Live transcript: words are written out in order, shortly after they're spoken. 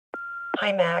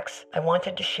Hi, Max. I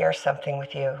wanted to share something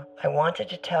with you. I wanted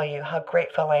to tell you how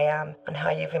grateful I am and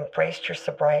how you've embraced your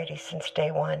sobriety since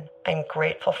day one. I'm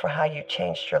grateful for how you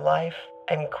changed your life.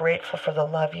 I'm grateful for the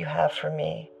love you have for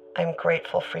me. I'm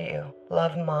grateful for you.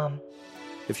 Love, Mom.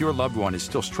 If your loved one is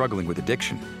still struggling with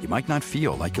addiction, you might not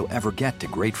feel like you'll ever get to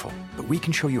grateful, but we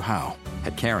can show you how.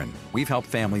 At Caron, we've helped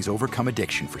families overcome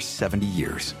addiction for 70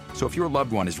 years. So if your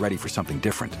loved one is ready for something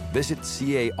different, visit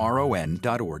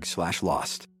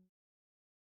caron.org/lost.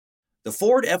 The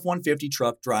Ford F-150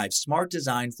 truck drives smart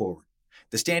design forward.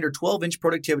 The standard 12-inch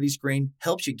productivity screen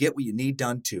helps you get what you need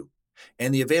done too.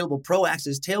 And the available Pro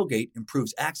Access tailgate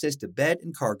improves access to bed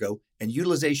and cargo and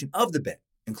utilization of the bed,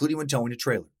 including when towing a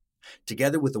trailer.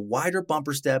 Together with a wider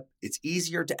bumper step, it's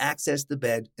easier to access the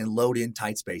bed and load in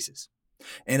tight spaces.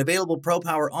 And available Pro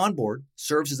Power onboard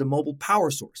serves as a mobile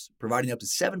power source, providing up to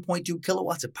 7.2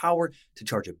 kilowatts of power to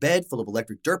charge a bed full of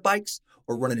electric dirt bikes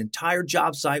or run an entire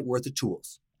job site worth of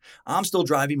tools. I'm still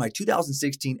driving my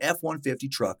 2016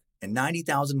 F-150 truck and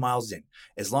 90,000 miles in.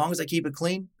 As long as I keep it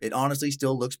clean, it honestly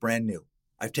still looks brand new.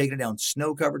 I've taken it down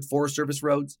snow-covered Forest Service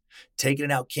roads, taken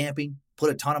it out camping, put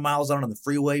a ton of miles on the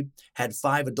freeway, had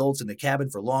 5 adults in the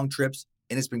cabin for long trips,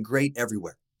 and it's been great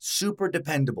everywhere. Super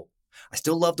dependable. I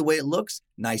still love the way it looks,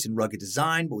 nice and rugged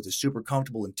design, but with a super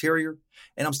comfortable interior.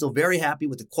 And I'm still very happy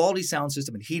with the quality sound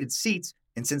system and heated seats.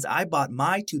 And since I bought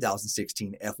my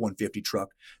 2016 F-150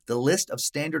 truck, the list of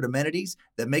standard amenities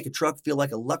that make a truck feel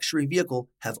like a luxury vehicle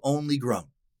have only grown.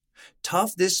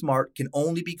 Tough this smart can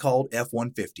only be called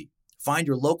F-150. Find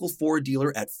your local Ford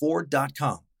dealer at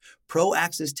Ford.com. Pro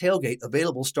Access tailgate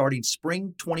available starting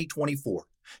spring 2024.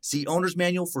 See Owner's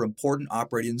Manual for important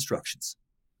operating instructions.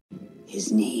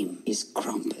 His name is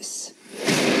Krampus.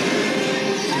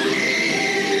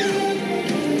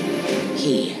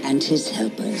 He and his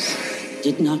helpers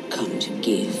did not come to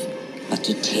give, but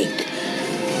to take.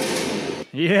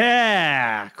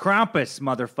 Yeah, Krampus,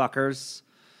 motherfuckers.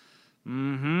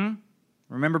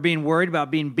 Remember being worried about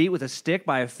being beat with a stick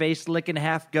by a face-licking,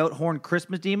 half-goat horned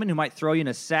Christmas demon who might throw you in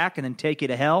a sack and then take you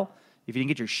to hell if you didn't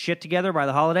get your shit together by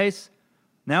the holidays?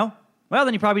 No? Well,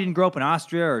 then you probably didn't grow up in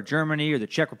Austria or Germany or the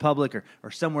Czech Republic or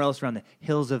somewhere else around the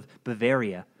hills of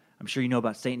Bavaria. I'm sure you know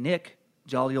about St. Nick,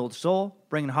 jolly old soul,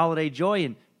 bringing holiday joy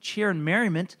and cheer and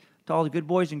merriment to all the good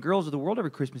boys and girls of the world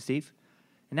every Christmas Eve.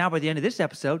 And now by the end of this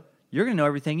episode, you're going to know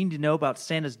everything you need to know about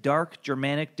Santa's dark,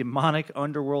 Germanic, demonic,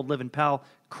 underworld living pal,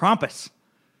 Krampus,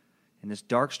 in this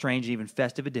dark, strange, and even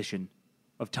festive edition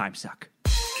of Time Suck.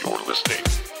 You're listening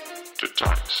to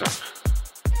Time Suck.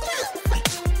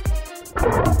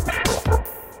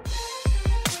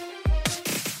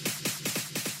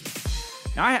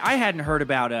 Now, I hadn't heard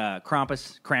about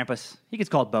Krampus. He gets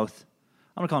called both.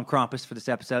 I'm going to call him Krampus for this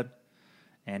episode.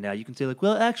 And you can say, like,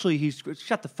 well, actually,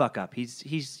 shut the fuck up. He's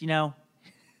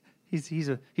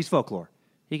folklore.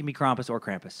 He can be Krampus or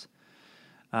Krampus.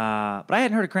 But I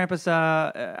hadn't heard of Krampus.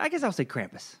 I guess I'll say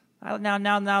Krampus. Now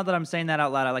that I'm saying that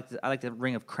out loud, I like the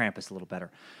ring of Krampus a little better.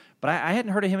 But I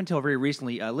hadn't heard of him until very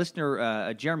recently.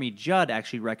 Listener Jeremy Judd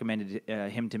actually recommended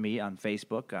him to me on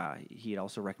Facebook. He had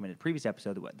also recommended a previous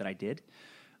episode that I did.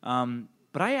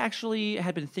 But I actually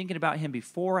had been thinking about him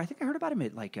before. I think I heard about him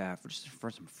at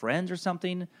for some friends or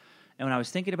something. And when I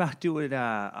was thinking about doing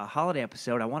a holiday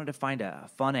episode, I wanted to find a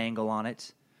fun angle on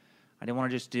it. I didn't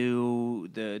want to just do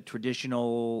the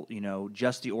traditional,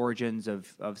 just the origins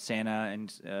of Santa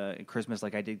and Christmas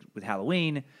like I did with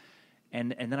Halloween.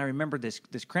 And then I remembered this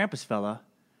Krampus fella,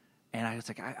 and I was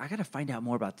like, I got to find out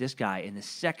more about this guy. And the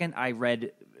second I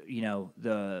read,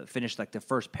 finished the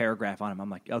first paragraph on him, I'm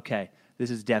like, okay, this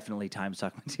is definitely Time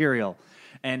Suck material.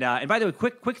 And by the way,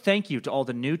 quick thank you to all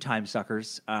the new Time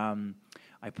Suckers.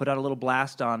 I put out a little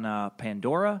blast on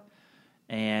Pandora,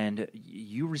 and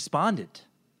you responded.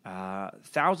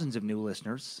 Thousands of new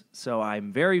listeners. So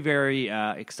I'm very, very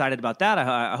excited about that.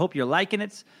 I hope you're liking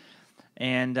it.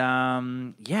 And,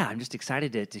 I'm just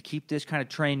excited to keep this kind of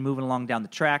train moving along down the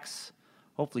tracks.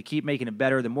 Hopefully keep making it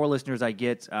better. The more listeners I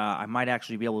get, I might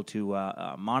actually be able to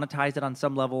monetize it on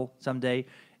some level someday.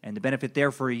 And the benefit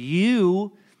there for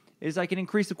you is I can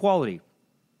increase the quality.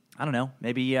 I don't know,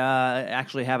 maybe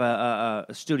actually have a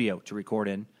studio to record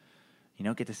in.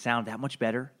 Get the sound that much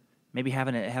better. Maybe have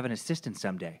an assistant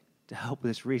someday to help with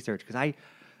this research because I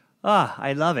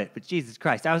love it. But Jesus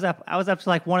Christ, I was up to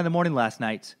like 1 a.m. last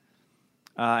night.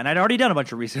 And I'd already done a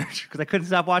bunch of research because I couldn't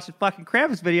stop watching fucking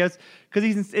Krampus videos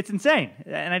because it's insane.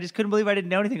 And I just couldn't believe I didn't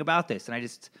know anything about this. And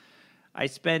I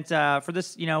spent, for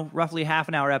this, roughly half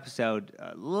an hour episode,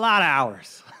 a lot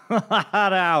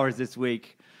of hours this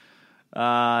week.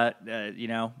 My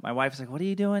wife was like, what are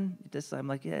you doing? I'm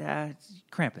like, yeah, it's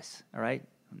Krampus, all right?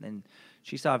 And then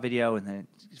She saw a video and then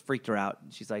it freaked her out.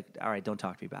 She's like, all right, don't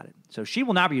talk to me about it. So she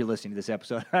will not be listening to this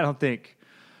episode, I don't think.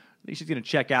 I think she's going to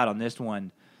check out on this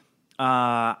one.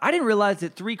 I didn't realize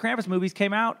that 3 Krampus movies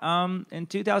came out in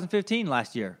 2015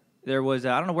 last year. There was,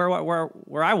 I don't know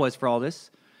where I was for all this.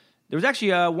 There was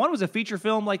actually, one was a feature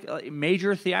film, like a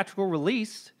major theatrical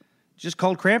release, just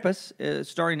called Krampus,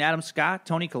 starring Adam Scott,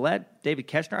 Toni Collette, David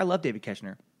Koechner. I love David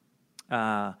Koechner.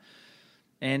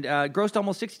 And grossed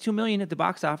almost $62 million at the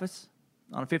box office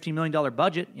on a $15 million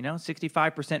budget,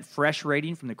 65% fresh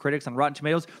rating from the critics on Rotten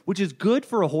Tomatoes, which is good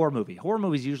for a horror movie. Horror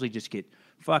movies usually just get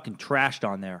fucking trashed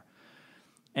on there.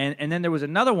 And then there was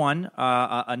another one,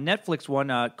 a Netflix one,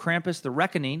 Krampus the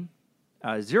Reckoning.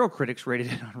 0 critics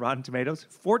rated it on Rotten Tomatoes.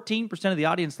 14% of the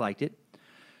audience liked it.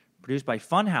 Produced by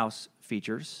Funhouse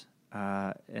Features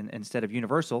instead of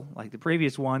Universal, like the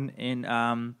previous one.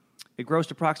 It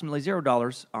grossed approximately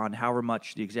 $0 on however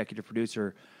much the executive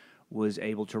producer was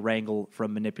able to wrangle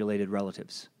from manipulated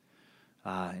relatives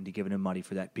into giving him money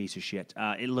for that piece of shit.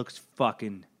 It looks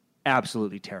fucking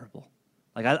absolutely terrible.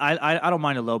 Like, I don't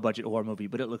mind a low-budget horror movie,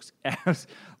 but it looks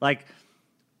like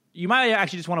you might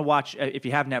actually just want to watch, if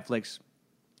you have Netflix.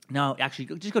 No,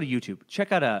 actually, just go to YouTube.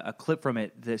 Check out a clip from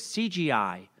it. The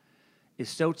CGI is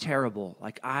so terrible.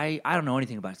 Like, I don't know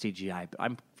anything about CGI, but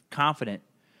I'm confident,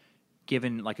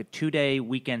 given like a 2-day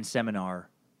weekend seminar,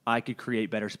 I could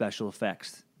create better special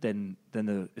effects than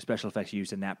the special effects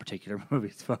used in that particular movie.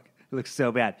 It looks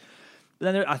so bad. But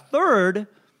then there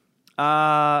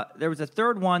was a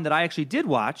third one that I actually did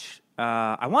watch.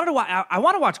 I want to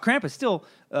watch Krampus still,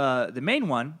 the main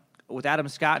one with Adam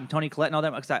Scott and Toni Collette and all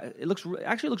that. Because it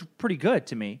looks pretty good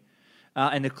to me.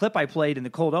 And the clip I played in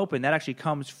the cold open, that actually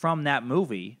comes from that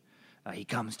movie. He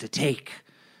comes to take.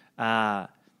 But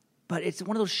it's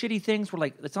one of those shitty things where,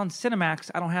 like, it's on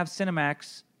Cinemax. I don't have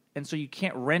Cinemax, and so you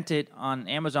can't rent it on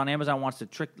Amazon. Amazon wants to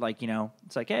trick,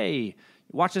 it's like, hey,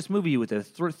 watch this movie with a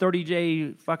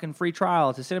 30-day fucking free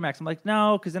trial to Cinemax. I'm like,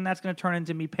 no, because then that's going to turn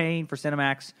into me paying for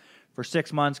Cinemax for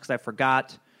 6 months because I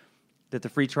forgot that the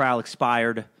free trial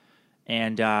expired,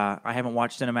 and I haven't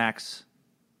watched Cinemax.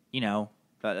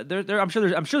 I'm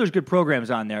sure there's good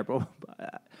programs on there, but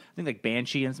I think like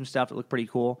Banshee and some stuff that look pretty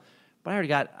cool. But I already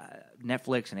got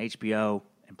Netflix and HBO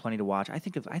and plenty to watch. I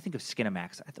think of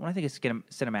Skinemax. When I think of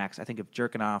Cinemax, I think of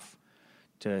jerking off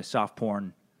to soft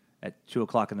porn at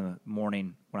 2:00 in the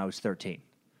morning when I was 13.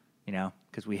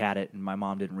 Because we had it and my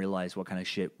mom didn't realize what kind of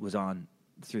shit was on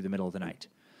through the middle of the night.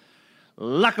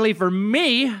 Luckily for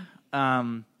me,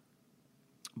 but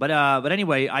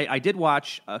anyway, I did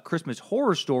watch A Christmas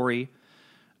Horror Story,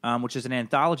 which is an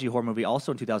anthology horror movie,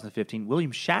 also in 2015.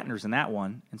 William Shatner's in that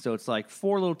one, and so it's like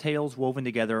 4 little tales woven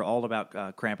together, all about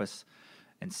Krampus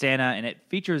and Santa, and it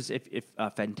features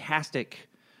a fantastic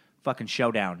fucking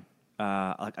showdown,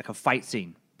 like a fight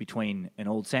scene between an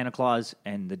old Santa Claus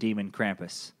and the demon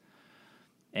Krampus.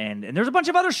 And there's a bunch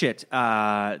of other shit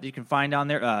that you can find on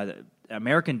there.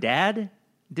 American Dad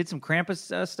did some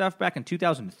Krampus stuff back in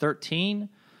 2013.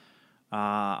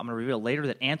 I'm going to reveal later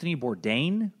that Anthony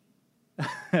Bourdain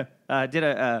did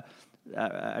a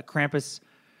Krampus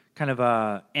kind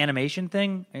of animation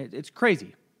thing. It's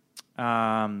crazy.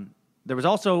 There was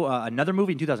also another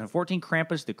movie in 2014,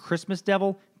 Krampus the Christmas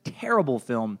Devil. Terrible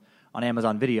film on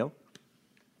Amazon Video.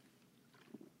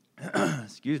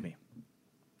 Excuse me.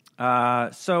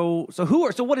 So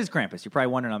what is Krampus? You're probably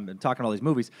wondering. I'm talking all these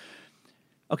movies.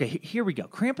 Okay, here we go.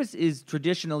 Krampus is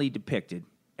traditionally depicted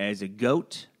as a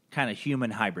goat kind of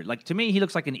human hybrid. Like, to me, he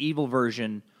looks like an evil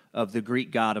version of the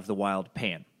Greek god of the wild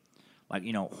Pan. Like,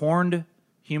 horned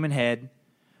human head.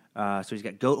 So he's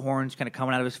got goat horns kind of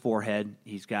coming out of his forehead.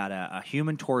 He's got a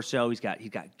human torso. He's got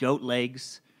goat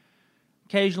legs.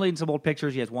 Occasionally, in some old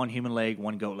pictures, he has one human leg,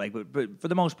 one goat leg. But for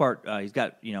the most part, he's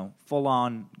got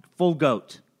full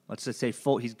goat. Let's just say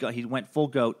full. He went full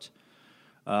goat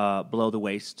below the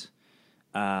waist.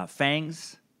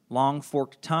 Fangs, long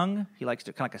forked tongue. He likes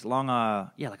to kind of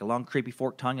like a long creepy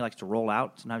forked tongue. He likes to roll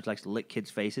out. Sometimes he likes to lick kids'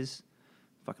 faces.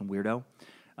 Fucking weirdo.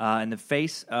 And the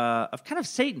face of kind of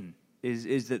Satan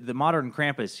is the modern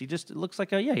Krampus. He just looks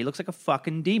like he looks like a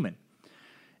fucking demon.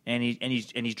 And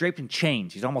he's draped in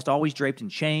chains. He's almost always draped in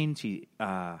chains. He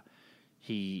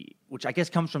which I guess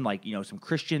comes from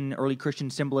some early Christian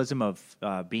symbolism of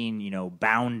being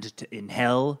bound in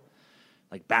hell,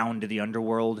 like bound to the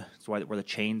underworld. That's where the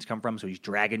chains come from. So he's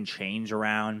dragging chains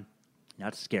around.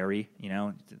 That's scary,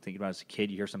 Thinking about it as a kid,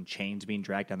 you hear some chains being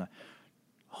dragged down the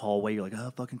hallway. You're like,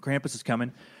 oh, fucking Krampus is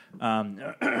coming. And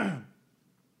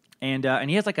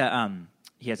he has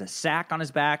he has a sack on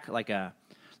his back, like a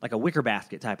wicker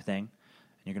basket type of thing. And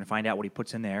you're gonna find out what he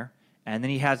puts in there. And then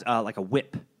he has like a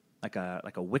whip, like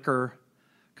a wicker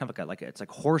kind of it's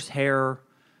like horsehair,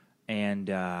 and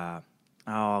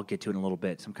I'll get to it in a little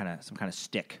bit. Some kind of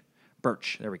stick,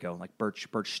 birch. There we go, like birch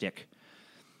stick.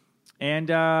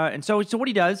 And so what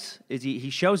he does is he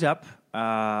shows up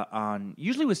on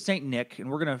usually with Saint Nick, and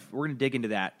we're gonna dig into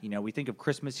that. You know, we think of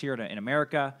Christmas here in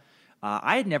America.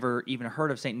 I had never even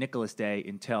heard of Saint Nicholas Day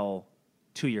until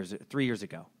 3 years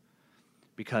ago,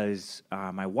 because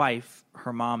my wife,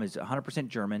 her mom is 100%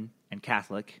 German and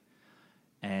Catholic,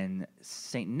 and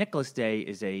Saint Nicholas Day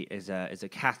is a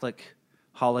Catholic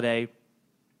holiday,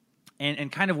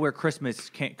 and kind of where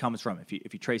Christmas comes from if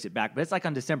you trace it back. But it's like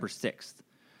on December 6th.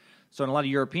 So in a lot of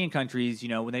European countries, you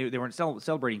know, when they weren't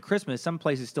celebrating Christmas, some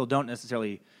places still don't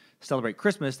necessarily celebrate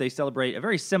Christmas. They celebrate a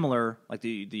very similar, like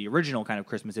the original kind of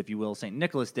Christmas, if you will, St.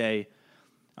 Nicholas Day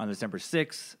on December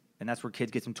 6th, and that's where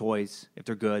kids get some toys if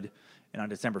they're good. And on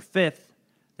December 5th,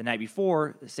 the night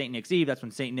before, St. Nick's Eve, that's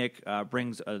when St. Nick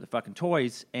brings the fucking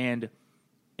toys. And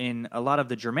in a lot of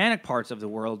the Germanic parts of the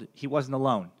world, he wasn't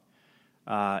alone.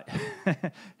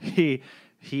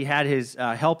 He had his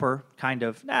helper, kind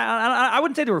of. I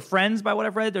wouldn't say they were friends by what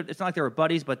I've read. It's not like they were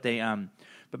buddies, but they.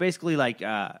 But basically, like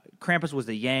Krampus was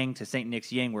the yang to Saint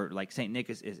Nick's yang, where like Saint Nick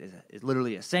is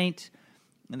literally a saint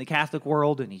in the Catholic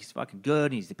world, and he's fucking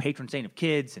good. And he's the patron saint of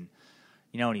kids, and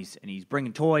you know, and he's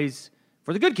bringing toys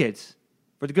for the good kids,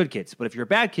 But if you're a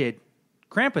bad kid,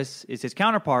 Krampus is his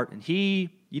counterpart, and you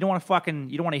don't want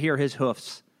to hear his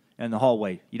hoofs in the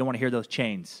hallway. You don't want to hear those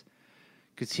chains.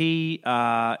 Because he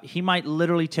might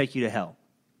literally take you to hell.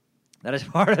 That is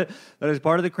part of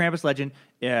the Krampus legend.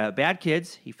 Bad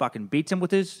kids, he fucking beats them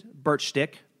with his birch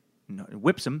stick,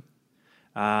 whips them,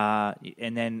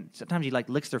 and then sometimes he like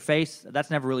licks their face. That's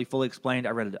never really fully explained.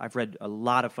 I've read a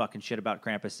lot of fucking shit about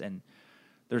Krampus, and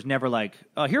there's never like,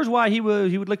 here's why he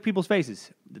would lick people's faces.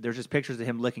 There's just pictures of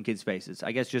him licking kids' faces.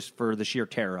 I guess just for the sheer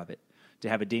terror of it, to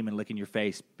have a demon licking your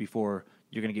face before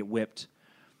you're gonna get whipped.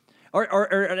 Or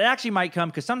it actually might come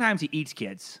because sometimes he eats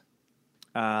kids.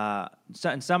 So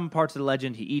in some parts of the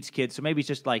legend, he eats kids. So maybe it's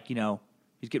just like,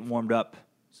 he's getting warmed up,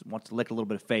 so wants to lick a little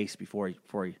bit of face before he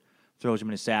throws him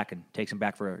in his sack and takes him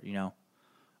back for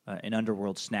an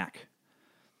underworld snack.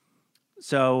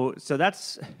 So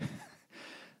that's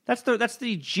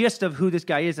the gist of who this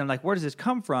guy is, and like where does this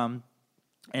come from?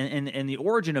 And the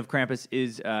origin of Krampus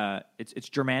is it's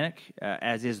Germanic,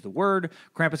 as is the word.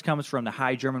 Krampus comes from the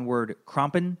High German word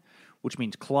Krampen, which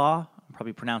means claw. I'm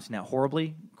probably pronouncing that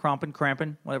horribly.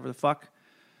 Krampen, whatever the fuck.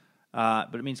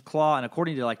 But it means claw, and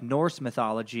according to like Norse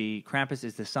mythology, Krampus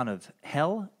is the son of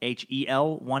Hel,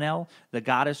 Hel, 1L, the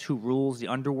goddess who rules the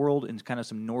underworld in kind of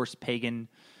some Norse pagan,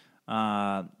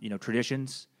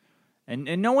 traditions.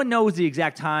 And no one knows the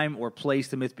exact time or place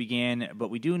the myth began, but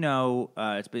we do know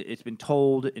it's been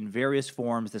told in various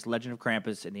forms, this legend of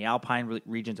Krampus, in the Alpine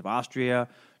regions of Austria,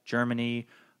 Germany,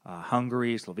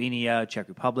 Hungary, Slovenia, Czech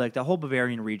Republic, the whole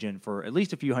Bavarian region for at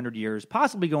least a few hundred years,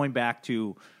 possibly going back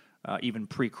to even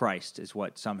pre-Christ, is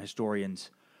what some historians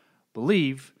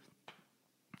believe.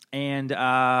 And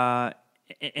right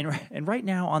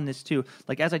now on this too,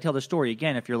 like as I tell the story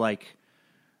again, if you're like,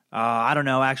 I don't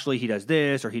know, actually he does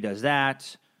this or he does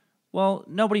that. Well,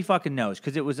 nobody fucking knows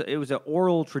because it was an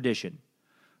oral tradition,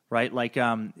 right? Like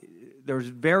there's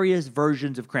various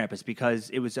versions of Krampus because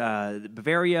it was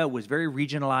Bavaria was very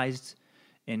regionalized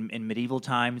in medieval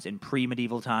times and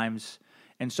pre-medieval times,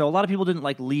 and so a lot of people didn't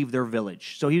like leave their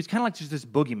village. So he was kind of like just this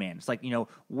boogeyman. It's like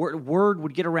word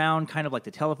would get around, kind of like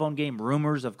the telephone game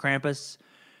rumors of Krampus,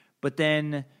 but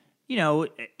then.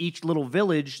 Each little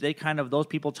village, those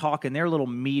people talk in their little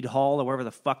mead hall or wherever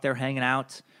the fuck they're hanging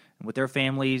out with their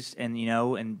families. And,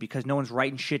 and because no one's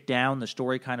writing shit down, the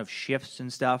story kind of shifts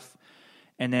and stuff.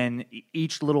 And then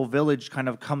each little village kind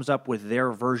of comes up with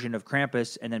their version of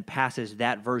Krampus and then passes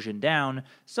that version down.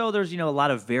 So there's, a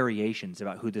lot of variations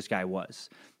about who this guy was.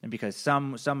 And because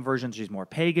some versions he's more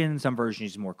pagan, some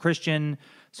versions he's more Christian.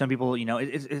 Some people,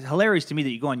 it's hilarious to me that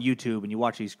you go on YouTube and you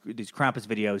watch these Krampus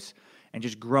videos and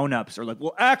just grown-ups are like,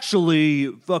 well, actually,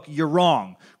 fuck, you're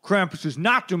wrong. Krampus is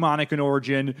not demonic in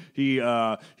origin.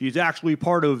 He's actually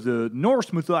part of the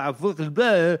Norse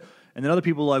mythology. And then other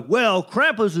people are like, well,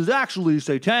 Krampus is actually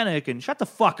satanic. And shut the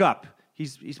fuck up.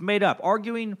 He's made up.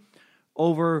 Arguing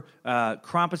over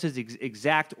Krampus's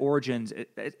exact origins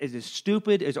is as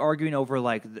stupid as arguing over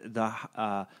like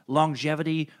the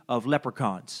longevity of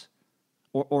leprechauns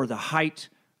or the height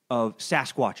of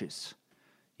Sasquatches.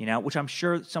 Which I'm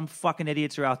sure some fucking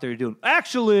idiots are out there doing.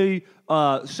 Actually,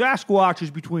 Sasquatch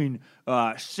is between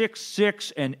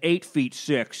 6'6" and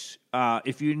 8'6".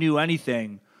 If you knew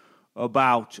anything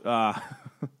about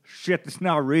shit that's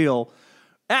not real,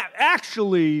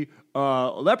 actually,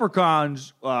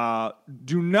 leprechauns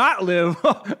do not live.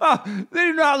 They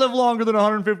do not live longer than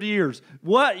 150 years.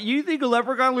 What? You think a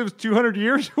leprechaun lives 200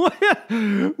 years?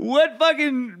 What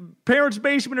fucking parents'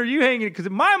 basement are you hanging in? Because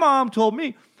my mom told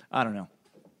me, I don't know.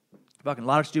 Fucking a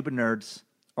lot of stupid nerds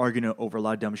arguing over a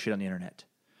lot of dumb shit on the internet.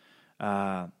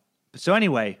 So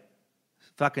anyway,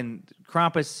 fucking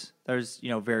Krampus, there's,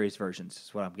 various versions.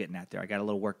 That's what I'm getting at there. I got a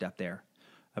little worked up there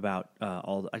about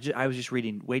I was just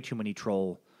reading way too many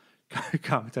troll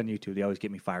comments on YouTube. They always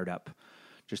get me fired up.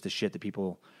 Just the shit that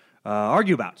people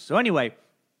argue about. So anyway,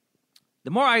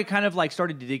 the more I kind of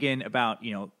started to dig in about,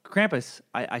 Krampus,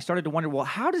 I started to wonder, well,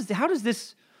 how did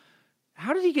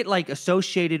he get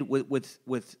associated with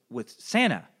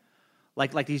Santa?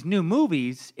 Like these new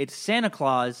movies, it's Santa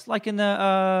Claus. Like in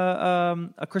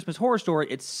the A Christmas Horror Story,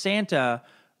 it's Santa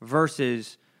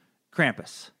versus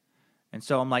Krampus. And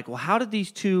so I'm like, well, how did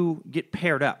these two get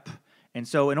paired up? And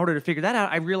so in order to figure that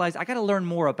out, I realized I got to learn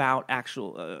more about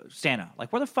actual Santa.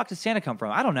 Like, where the fuck does Santa come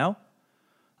from? I don't know.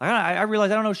 I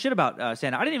realized I don't know shit about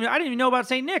Santa. I didn't even know about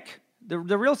Saint Nick, the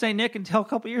real Saint Nick, until a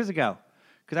couple years ago,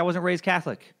 because I wasn't raised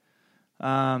Catholic.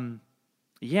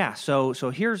 Yeah. So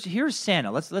here's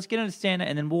Santa. Let's get into Santa,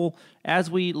 and then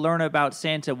as we learn about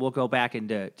Santa, we'll go back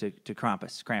into to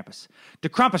Krampus, to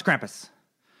Krampalopolis.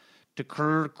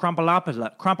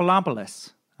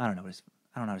 I don't know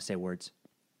how to say words.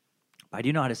 I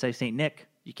do know how to say Saint Nick.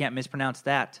 You can't mispronounce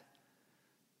that.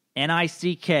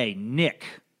 Nick, Nick,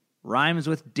 rhymes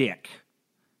with dick.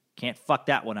 Can't fuck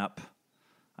that one up.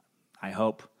 I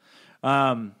hope.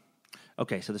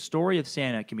 Okay, so the story of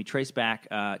Santa can be traced back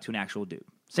to an actual dude.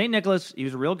 St. Nicholas, he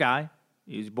was a real guy.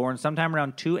 He was born sometime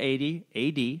around 280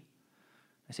 A.D.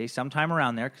 I say sometime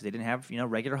around there because they didn't have,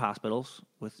 regular hospitals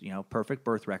with, perfect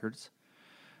birth records.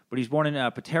 But he was born in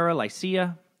Patera,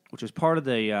 Lycia, which was part of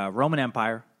the Roman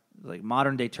Empire, like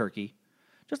modern-day Turkey.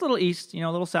 Just a little east, a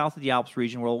little south of the Alps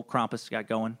region where old Krampus got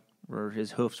going, where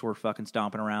his hoofs were fucking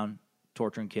stomping around,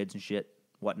 torturing kids and shit,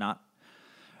 whatnot.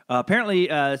 Apparently,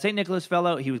 St. Nicholas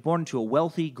fellow, he was born into a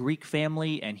wealthy Greek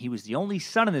family, and he was the only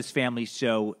son in this family,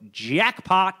 so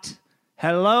jackpot,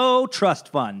 hello, trust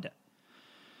fund.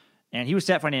 And he was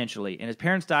set financially, and his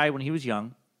parents died when he was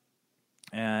young,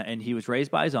 and he was raised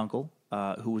by his uncle,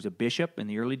 who was a bishop in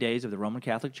the early days of the Roman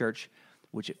Catholic Church,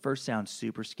 which at first sounds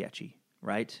super sketchy,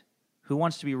 right? Who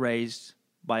wants to be raised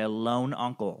by a lone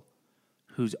uncle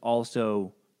who's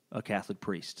also a Catholic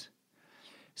priest?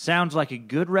 Sounds like a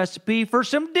good recipe for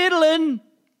some diddling.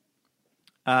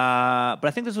 But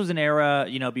I think this was an era,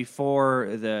 before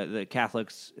the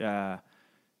Catholics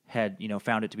had,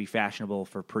 found it to be fashionable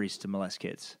for priests to molest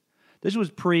kids. This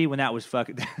was when that was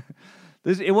fucking...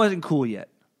 It wasn't cool yet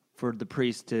for the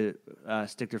priests to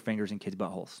stick their fingers in kids'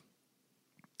 buttholes.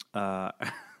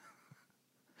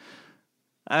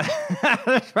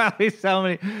 There's probably so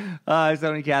many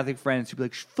Catholic friends who'd be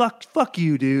like, fuck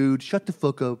you, dude. Shut the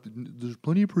fuck up. There's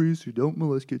plenty of priests who don't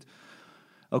molest kids.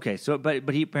 Okay, so but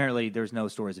he apparently there's no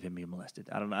stories of him being molested.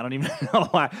 I don't even know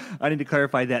why. I need to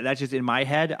clarify that. That's just in my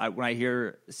head. When I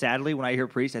hear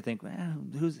priests, I think,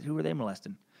 who are they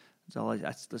molesting? That's all.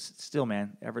 Still,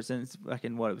 man. Ever since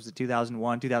fucking what it was,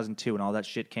 2001, 2002, and all that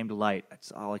shit came to light.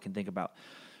 That's all I can think about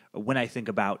when I think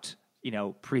about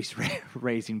priests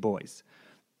raising boys.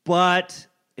 But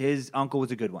his uncle was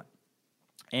a good one.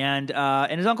 And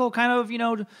his uncle kind of,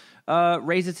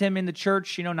 raises him in the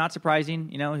church, not surprising.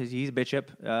 He's a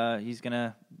bishop. He's going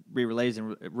to be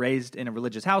raised in a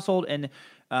religious household. And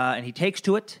he takes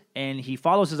to it, and he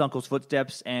follows his uncle's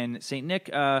footsteps. And St.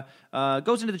 Nick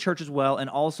goes into the church as well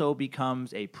and also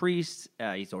becomes a priest.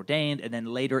 He's ordained, and then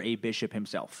later a bishop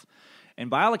himself. And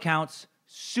by all accounts,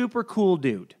 super cool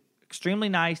dude. Extremely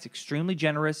nice, extremely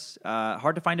generous.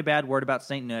 Hard to find a bad word about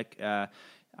St. Nick. The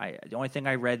only thing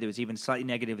I read that was even slightly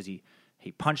negative is he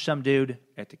punched some dude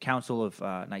at the Council of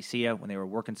Nicaea when they were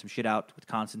working some shit out with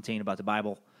Constantine about the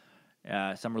Bible,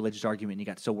 some religious argument, and he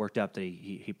got so worked up that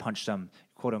he punched some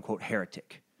quote-unquote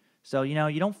heretic. So,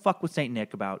 you don't fuck with St.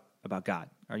 Nick about God,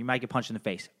 or you might get punched in the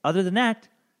face. Other than that,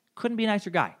 couldn't be a nicer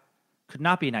guy. Could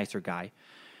not be a nicer guy.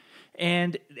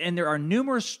 And there are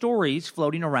numerous stories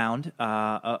floating around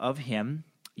of him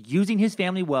using his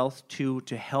family wealth to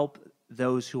help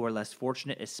those who are less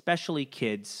fortunate, especially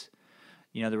kids.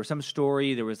 There was some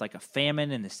story, there was like a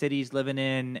famine in the city he's living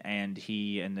in, and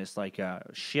this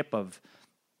ship of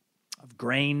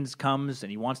grains comes,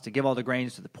 and he wants to give all the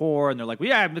grains to the poor, and they're like, well,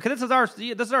 yeah, because this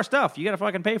is our stuff. You got to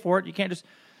fucking pay for it. You can't just...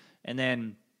 And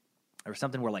then there was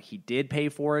something where he did pay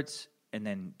for it, and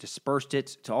then dispersed it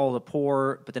to all the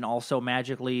poor, but then also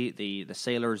magically the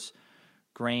sailors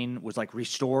grain was like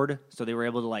restored, so they were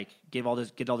able to like get all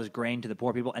this grain to the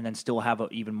poor people, and then still have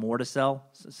even more to sell.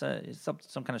 So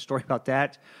some kind of story about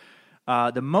that.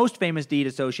 The most famous deed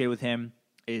associated with him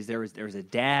is there's a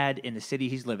dad in the city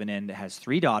he's living in that has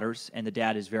 3 daughters, and the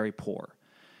dad is very poor.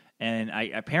 And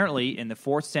apparently, in the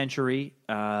 4th century,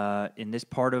 in this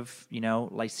part of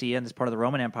Lycia, in this part of the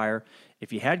Roman Empire,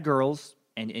 if you had girls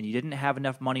and you didn't have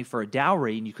enough money for a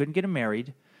dowry and you couldn't get them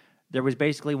married, there was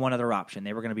basically one other option.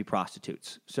 They were going to be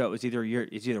prostitutes. So it was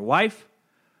either wife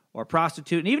or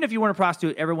prostitute. And even if you weren't a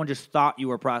prostitute, everyone just thought you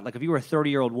were like if you were a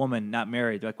 30-year-old woman not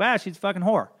married, they're like, wow, she's a fucking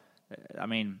whore. I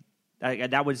mean,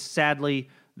 that was sadly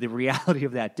the reality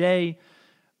of that day.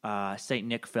 Saint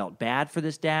Nick felt bad for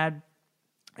this dad.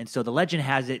 And so the legend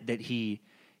has it that he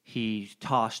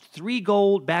tossed 3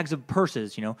 gold bags of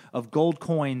purses, of gold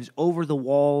coins over the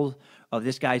wall of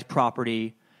this guy's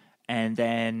property, and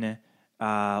then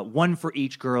one for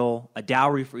each girl, a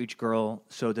dowry for each girl,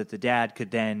 so that the dad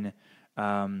could then,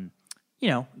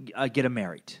 get him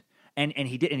married. And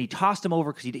he tossed him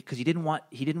over because he didn't want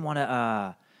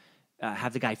to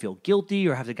have the guy feel guilty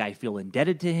or have the guy feel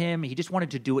indebted to him. He just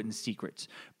wanted to do it in secret.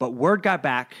 But word got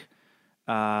back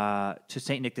to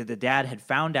St. Nick that the dad had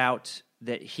found out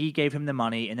that he gave him the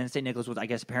money, and then St. Nicholas was, I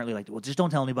guess, apparently like, well, just don't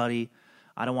tell anybody.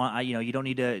 I don't want, you don't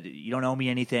need to, you don't owe me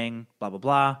anything, blah, blah,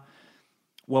 blah.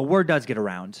 Well, word does get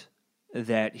around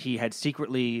that he had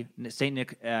secretly, St.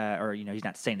 Nick, he's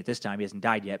not saint at this time, he hasn't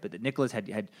died yet, but that Nicholas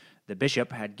the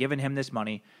bishop had given him this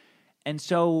money. And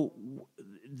so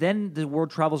then the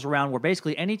word travels around where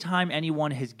basically anytime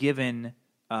anyone has given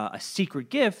a secret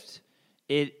gift,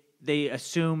 they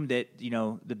assume that,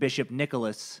 the Bishop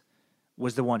Nicholas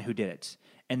was the one who did it.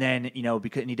 And then,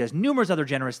 and he does numerous other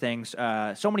generous things,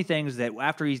 so many things that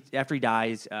after he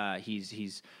dies, he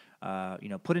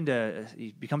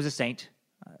becomes a saint.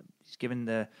 He's given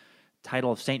the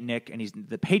title of Saint Nick, and he's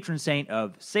the patron saint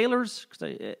of sailors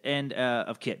and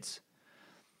of kids.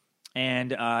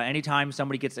 And anytime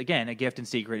somebody gets, again, a gift in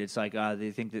secret, it's like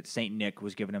they think that Saint Nick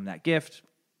was giving him that gift.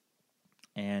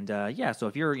 And so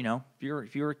if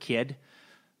you're a kid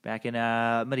back in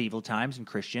medieval times and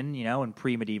Christian, and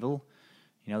pre-medieval,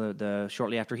 the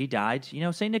shortly after he died,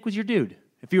 Saint Nick was your dude.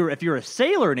 If you're a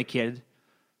sailor and a kid,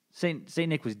 Saint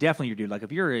Nick was definitely your dude. Like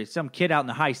if you're some kid out in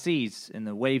the high seas and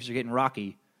the waves are getting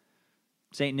rocky,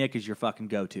 Saint Nick is your fucking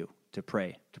go-to to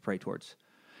pray towards.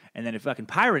 And then if fucking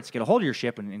pirates get a hold of your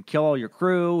ship and kill all your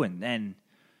crew, and then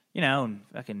and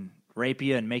fucking rape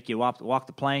you and make you walk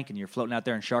the plank, and you're floating out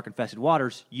there in shark-infested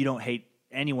waters, you don't hate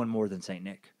anyone more than St.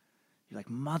 Nick. You're like,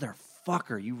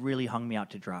 motherfucker, you really hung me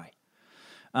out to dry.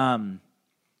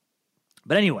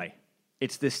 But anyway,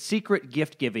 it's this secret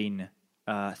gift-giving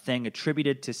thing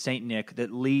attributed to St. Nick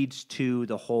that leads to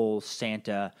the whole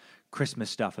Santa Christmas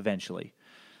stuff eventually.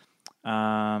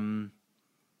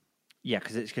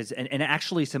 Because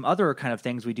actually some other kind of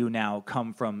things we do now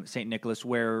come from St. Nicholas,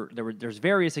 where there's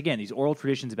various, again, these oral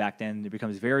traditions back then. There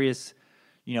becomes various,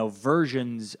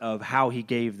 versions of how he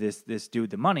gave this dude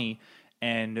the money.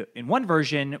 And in one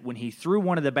version, when he threw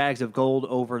one of the bags of gold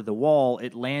over the wall,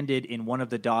 it landed in one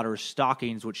of the daughter's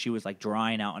stockings, which she was like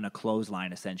drying out on a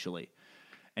clothesline, essentially.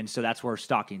 And so that's where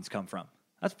stockings come from.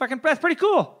 That's pretty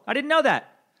cool. I didn't know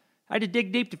that. I had to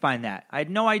dig deep to find that. I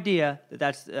had no idea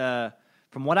that's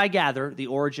from what I gather, the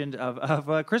origin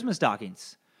of Christmas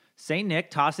stockings. St.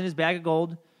 Nick tossing his bag of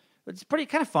gold. It's pretty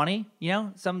kind of funny,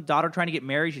 some daughter trying to get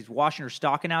married, she's washing her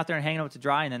stocking out there and hanging it up to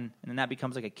dry, and then that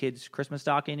becomes like a kid's Christmas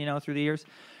stocking, through the years.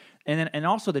 And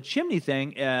also the chimney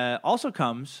thing also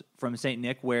comes from St.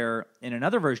 Nick, where in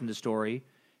another version of the story,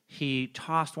 he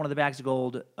tossed one of the bags of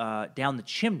gold down the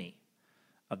chimney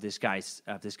of this guy's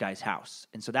house.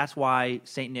 And so that's why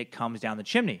St. Nick comes down the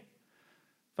chimney.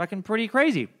 Fucking pretty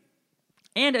crazy.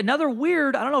 And another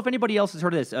weird, I don't know if anybody else has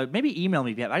heard of this. Maybe email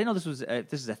me if you have. I didn't know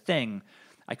this is a thing.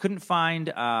 I couldn't find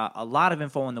a lot of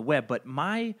info on the web, but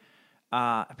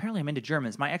apparently I'm into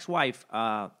Germans. My ex-wife,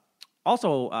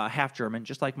 also half German,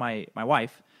 just like my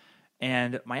wife,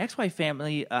 and my ex-wife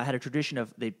family had a tradition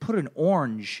of they put an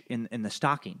orange in the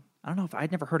stocking. I don't know if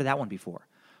I'd never heard of that one before.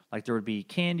 Like there would be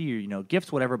candy or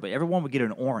gifts, whatever, but everyone would get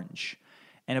an orange.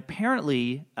 And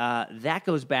apparently that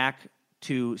goes back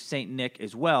to St. Nick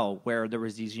as well, where there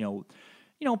was these,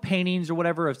 paintings or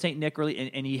whatever of St. Nick early,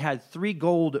 and he had 3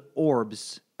 gold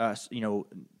orbs,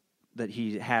 that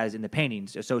he has in the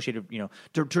paintings associated,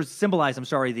 to symbolize,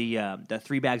 the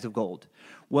 3 bags of gold.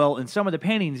 Well, in some of the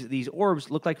paintings, these orbs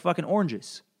look like fucking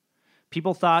oranges.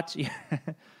 People thought,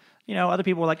 other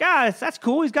people were like, that's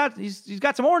cool. He's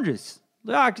got some oranges.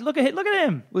 Look at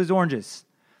him with his oranges.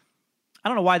 I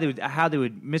don't know how they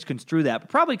would misconstrue that, but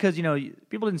probably because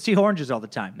people didn't see oranges all the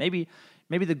time. Maybe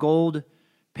the gold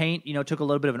paint, took a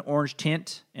little bit of an orange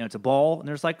tint, and it's a ball, and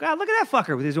there's like, look at that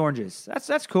fucker with his oranges.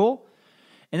 That's cool.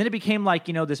 And then it became like,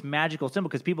 this magical symbol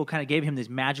because people kind of gave him these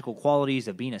magical qualities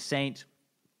of being a saint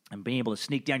and being able to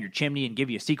sneak down your chimney and give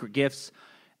you secret gifts.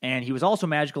 And he was also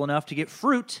magical enough to get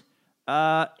fruit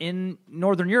in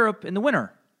Northern Europe in the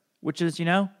winter, which is,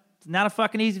 not a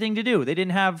fucking easy thing to do. They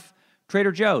didn't have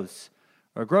Trader Joe's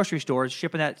or grocery stores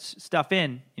shipping that stuff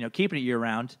in, keeping it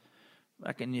year-round.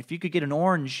 And if you could get an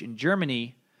orange in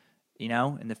Germany, in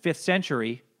the 5th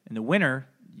century, in the winter,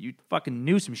 you fucking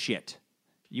knew some shit.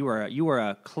 You were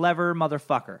a clever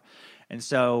motherfucker. And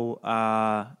so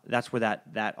that's where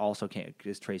that also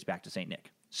is traced back to St.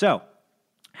 Nick. So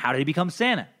how did he become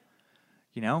Santa?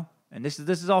 And this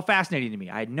is all fascinating to me.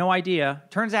 I had no idea.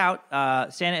 Turns out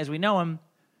Santa, as we know him,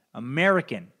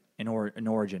 American in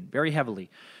origin, very heavily.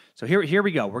 So here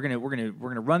we go. We're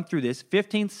gonna run through this.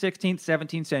 15th, 16th,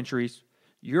 17th centuries.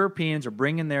 Europeans are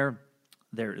bringing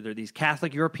these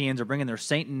Catholic Europeans are bringing their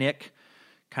Saint Nick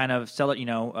kind of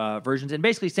versions, and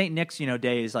basically Saint Nick's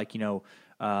day is like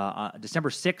December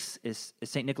 6th is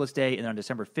Saint Nicholas Day, and then on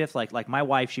December 5th, like my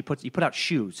wife, you put out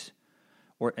shoes,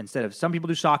 or instead of some people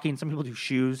do stockings, some people do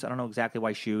shoes. I don't know exactly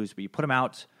why shoes, but you put them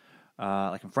out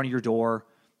like in front of your door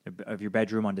of your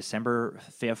bedroom on December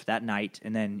 5th that night,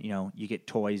 and then you get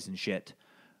toys and shit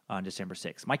on December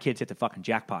 6th. My kids hit the fucking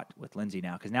jackpot with Lindsay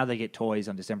now because now they get toys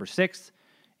on December 6th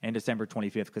and December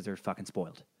 25th because they're fucking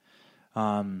spoiled.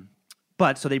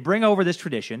 But so they bring over this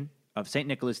tradition of St.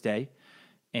 Nicholas Day,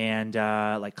 and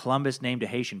like Columbus named a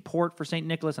Haitian port for St.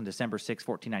 Nicholas on December 6,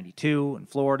 1492. In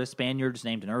Florida, Spaniards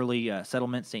named an early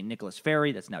settlement, St. Nicholas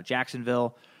Ferry, that's now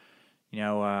Jacksonville.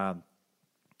 And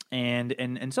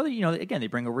so again they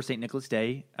bring over St. Nicholas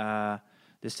Day,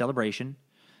 this celebration,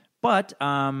 but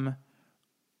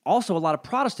also a lot of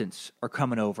Protestants are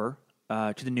coming over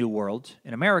to the New World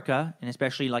in America, and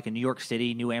especially like in New York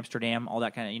City, New Amsterdam, all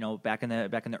that kind of back in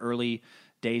the early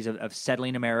days of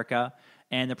settling America.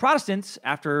 And the Protestants,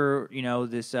 after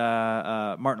this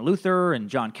Martin Luther and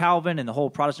John Calvin and the whole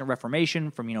Protestant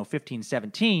Reformation from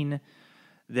 1517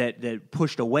 that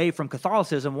pushed away from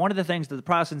Catholicism, one of the things that the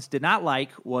Protestants did not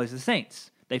like was the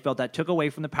saints. They felt that took away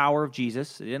from the power of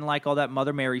Jesus. They didn't like all that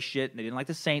Mother Mary shit. They didn't like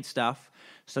the saint stuff.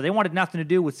 So they wanted nothing to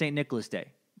do with St. Nicholas Day,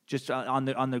 just on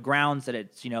the grounds that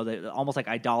it's almost like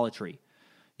idolatry,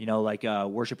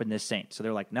 worshiping this saint. So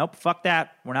they're like, nope, fuck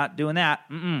that. We're not doing that.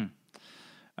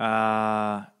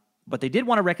 But they did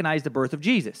want to recognize the birth of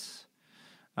Jesus,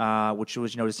 which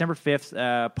was December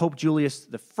 5th. Pope Julius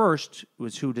I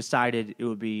was who decided it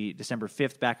would be December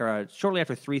 5th back shortly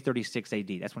after 336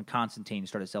 AD. That's when Constantine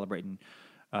started celebrating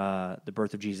the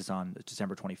birth of Jesus on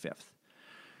December 25th.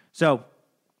 So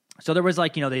there was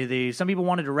some people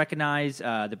wanted to recognize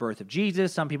the birth of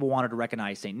Jesus. Some people wanted to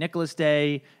recognize St. Nicholas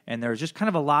Day. And there was just kind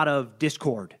of a lot of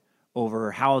discord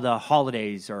over how the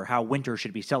holidays or how winter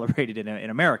should be celebrated in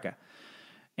America.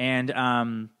 And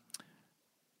God,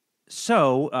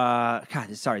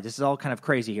 sorry, this is all kind of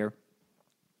crazy here.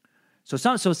 So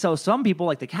some people,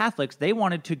 like the Catholics, they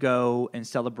wanted to go and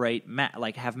celebrate,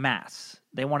 have Mass.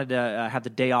 They wanted to have the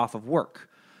day off of work,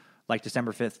 like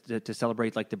December 5th, to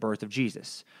celebrate like the birth of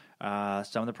Jesus.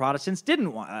 Some of the Protestants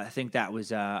didn't think that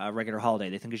was a regular holiday.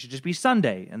 They think it should just be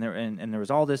Sunday, and there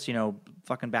was all this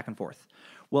fucking back and forth.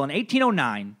 Well, in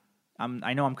 1809,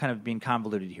 I know I'm kind of being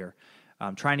convoluted here.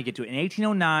 I'm trying to get to it. In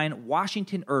 1809,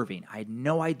 Washington Irving, I had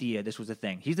no idea this was a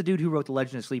thing. He's the dude who wrote The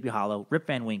Legend of Sleepy Hollow, Rip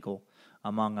Van Winkle,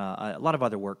 among a lot of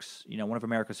other works, one of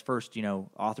America's first,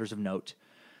 authors of note.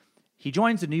 He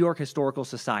joins the New York Historical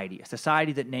Society, a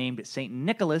society that named St.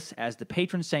 Nicholas as the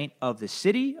patron saint of the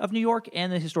city of New York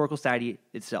and the Historical Society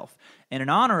itself. And in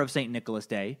honor of St. Nicholas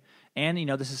Day and,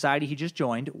 the society he just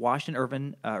joined,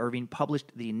 Washington Irving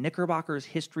published the Knickerbocker's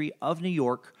History of New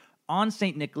York on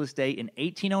St. Nicholas Day in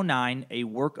 1809, a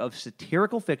work of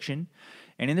satirical fiction.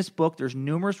 And in this book, there's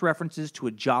numerous references to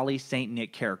a jolly St.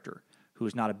 Nick character, who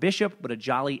is not a bishop, but a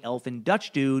jolly elfin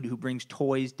Dutch dude who brings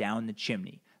toys down the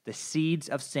chimney. The seeds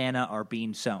of Santa are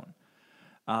being sown.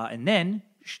 And then,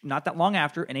 not that long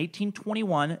after, in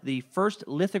 1821, the first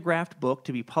lithographed book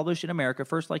to be published in America,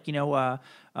 first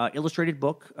illustrated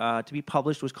book to be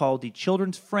published, was called The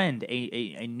Children's Friend,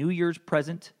 a New Year's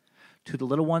present to the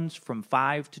little ones from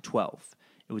 5 to 12.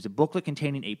 It was a booklet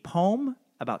containing a poem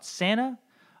about Santa,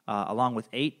 along with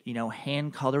 8,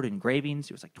 hand-colored engravings.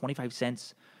 It was like 25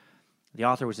 cents. The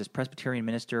author was this Presbyterian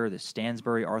minister, this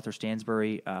Arthur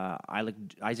Stansbury,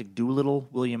 Isaac Doolittle,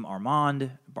 William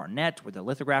Armand Barnett were the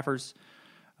lithographers.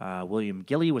 William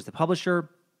Gilly was the publisher.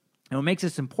 And what makes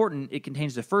this important, it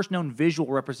contains the first known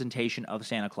visual representation of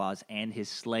Santa Claus and his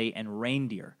sleigh and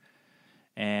reindeer.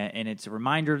 And it's a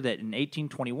reminder that in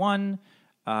 1821,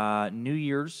 New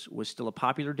Year's was still a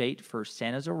popular date for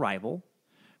Santa's arrival,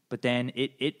 but then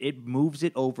it moves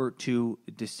it over to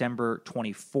December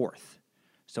 24th.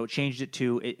 So it changed it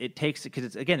to, it takes, because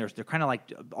it's, again, they're kind of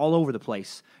like all over the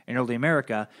place in early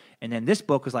America. And then this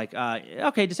book was like,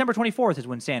 okay, December 24th is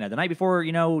when Santa, the night before,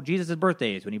 Jesus'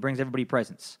 birthday is when he brings everybody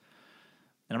presents.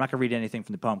 And I'm not going to read anything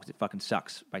from the poem because it fucking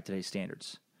sucks by today's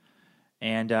standards.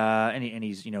 And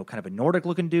he's, kind of a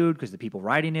Nordic-looking dude because the people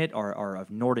writing it are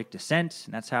of Nordic descent.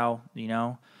 And that's how,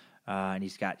 and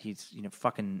he's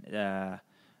fucking, the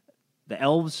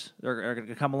elves are going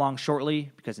to come along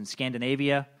shortly because in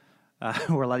Scandinavia,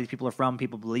 where a lot of these people are from,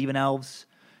 people believe in elves.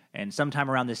 And sometime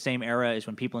around this same era is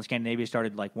when people in Scandinavia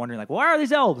started wondering why are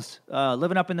these elves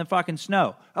living up in the fucking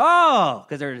snow? Oh,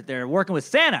 because they're working with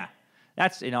Santa.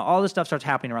 That's, all this stuff starts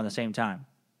happening around the same time.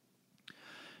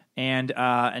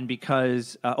 And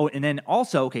because, and then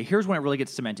also, okay, here's when it really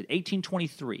gets cemented.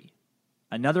 1823,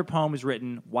 another poem is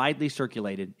written, widely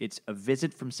circulated. It's A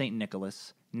Visit from St.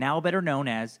 Nicholas, now better known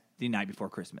as The Night Before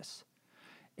Christmas.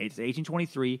 It's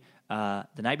 1823, The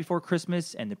Night Before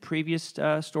Christmas, and the previous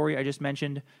story I just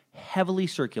mentioned, heavily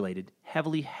circulated.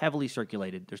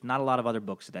 There's not a lot of other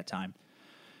books at that time.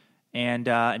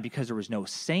 And because there was no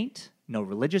saint, no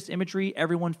religious imagery,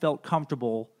 everyone felt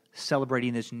comfortable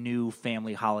celebrating this new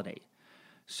family holiday.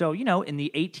 So, in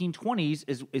the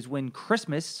 1820s is when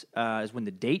Christmas, is when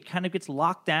the date kind of gets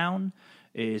locked down,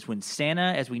 is when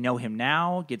Santa, as we know him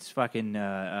now, gets fucking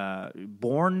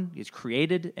born, is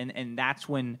created, and that's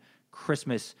when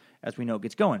Christmas, as we know,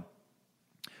 gets going.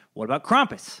 What about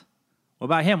Krampus? What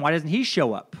about him? Why doesn't he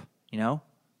show up?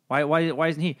 Why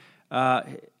isn't he?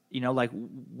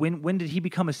 When did he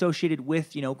become associated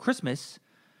with, Christmas?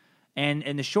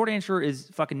 And the short answer is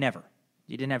fucking never.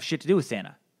 He didn't have shit to do with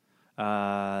Santa,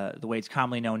 the way it's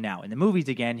commonly known now. In the movies,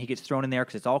 again, he gets thrown in there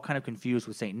because it's all kind of confused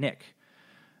with St. Nick.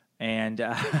 And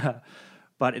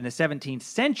but in the 17th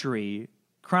century,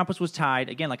 Krampus was tied,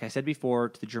 again, like I said before,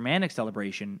 to the Germanic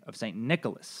celebration of St.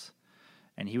 Nicholas.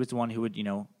 And he was the one who would,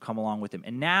 come along with him.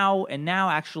 And now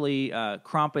actually,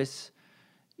 Krampus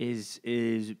is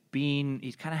being,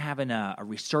 he's kind of having a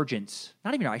resurgence.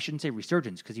 I shouldn't say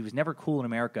resurgence, because he was never cool in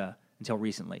America until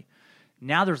recently.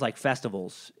 Now there's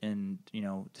festivals in,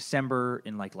 December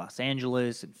in Los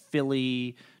Angeles and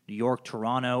Philly, New York,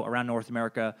 Toronto, around North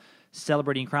America,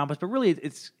 celebrating Krampus. But really,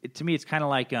 to me, it's kind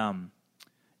of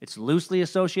it's loosely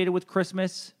associated with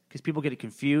Christmas because people get it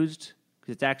confused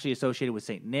because it's actually associated with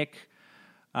St. Nick.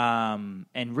 And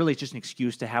really, it's just an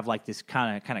excuse to have this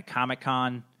kind of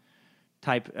Comic-Con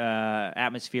type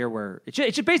atmosphere where it's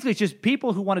just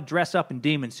people who want to dress up in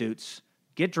demon suits,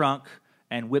 get drunk,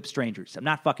 and whip strangers. I'm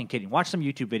not fucking kidding. Watch some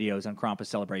YouTube videos on Krampus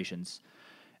celebrations,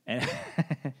 and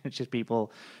it's just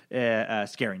people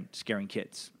scaring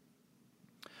kids.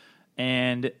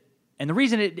 And the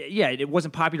reason it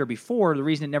wasn't popular before, the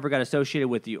reason it never got associated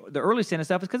with the early Santa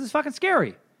stuff is because it's fucking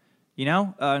scary.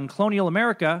 In colonial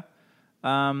America,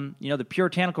 the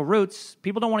puritanical roots,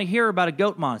 people don't want to hear about a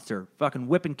goat monster fucking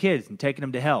whipping kids and taking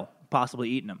them to hell, possibly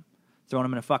eating them, throwing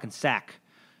them in a fucking sack.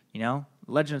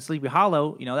 Legend of Sleepy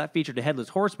Hollow, that featured a headless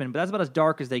horseman, but that's about as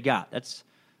dark as they got. That's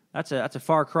a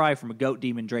far cry from a goat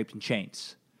demon draped in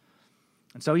chains.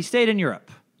 And so he stayed in Europe.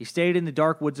 He stayed in the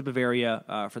dark woods of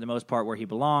Bavaria for the most part, where he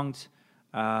belonged,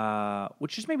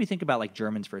 which just made me think about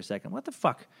Germans for a second. What the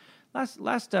fuck?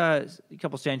 Last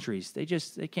couple centuries, they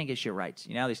can't get shit right.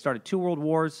 They started 2 world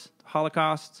wars,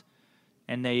 Holocaust,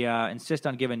 and they insist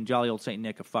on giving jolly old Saint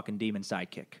Nick a fucking demon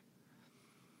sidekick.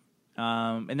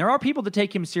 And there are people that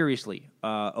take him seriously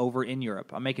over in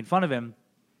Europe. I'm making fun of him,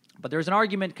 but there's an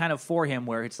argument kind of for him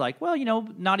where it's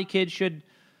naughty kids should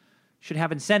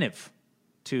have incentive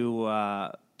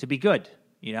to be good.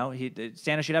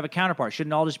 Santa should have a counterpart.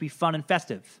 Shouldn't all just be fun and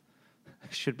festive.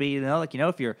 Should be,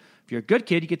 if you're a good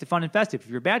kid, you get to fun and festive. If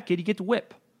you're a bad kid, you get to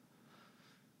whip.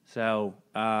 So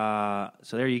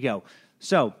there you go.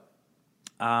 So,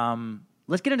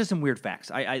 let's get into some weird facts.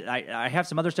 I have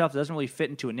some other stuff that doesn't really fit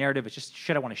into a narrative. It's just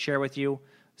shit I want to share with you.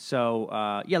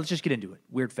 So, let's just get into it.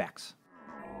 Weird facts.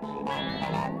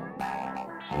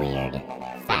 Weird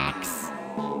facts.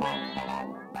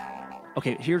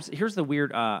 Okay, here's the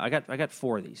weird. I got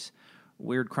 4 of these.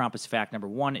 Weird Krampus fact number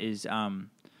 1 is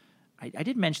I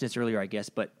did mention this earlier, I guess,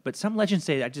 but some legends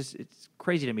say it's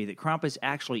crazy to me that Krampus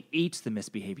actually eats the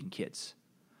misbehaving kids.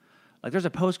 There's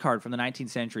a postcard from the 19th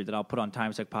century that I'll put on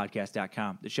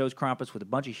TimeSuckPodcast.com that shows Krampus with a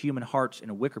bunch of human hearts in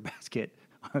a wicker basket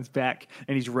on his back,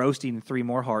 and he's roasting 3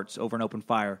 more hearts over an open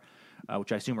fire,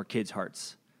 which I assume are kids'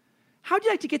 hearts. How'd you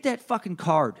like to get that fucking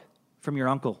card from your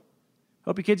uncle?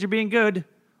 Hope your kids are being good.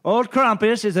 Old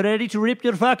Krampus is ready to rip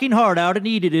your fucking heart out and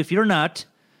eat it if you're not.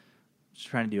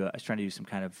 trying to do some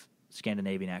kind of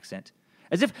Scandinavian accent.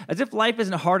 As if life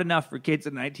isn't hard enough for kids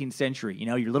in the 19th century. You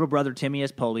know, your little brother Timmy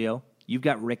has polio. You've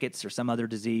got rickets or some other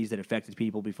disease that affected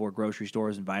people before grocery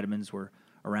stores and vitamins were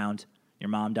around. Your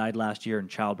mom died last year in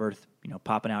childbirth, you know,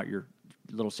 popping out your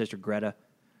little sister Greta,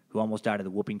 who almost died of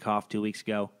the whooping cough 2 weeks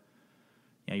ago.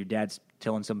 You know, your dad's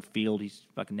tilling some field. He's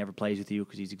fucking never plays with you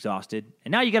because he's exhausted.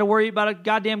 And now you got to worry about a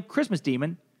goddamn Christmas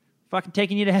demon fucking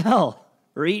taking you to hell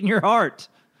or eating your heart.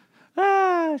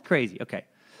 It's crazy. Okay.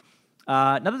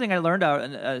 Another thing I learned out,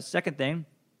 a second thing,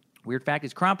 weird fact,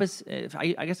 is Krampus.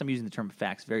 I guess I'm using the term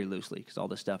facts very loosely because all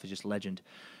this stuff is just legend.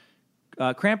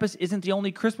 Krampus isn't the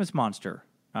only Christmas monster.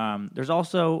 There's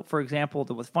also, for example,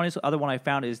 the funniest other one I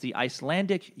found is the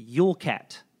Icelandic Yule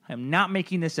Cat. I'm not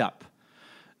making this up.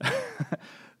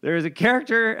 There is a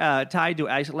character tied to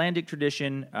Icelandic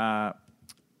tradition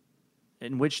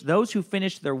in which those who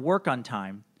finished their work on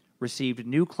time received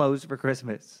new clothes for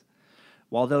Christmas,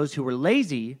 while those who were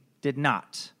lazy did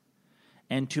not.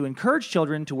 And to encourage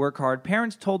children to work hard,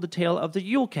 parents told the tale of the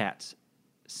Yule Cat,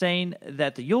 saying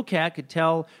that the Yule Cat could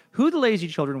tell who the lazy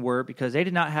children were because they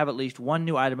did not have at least one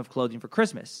new item of clothing for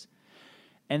Christmas.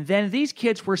 And then these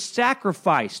kids were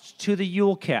sacrificed to the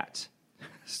Yule Cat.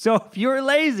 So if you were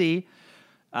lazy,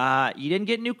 you didn't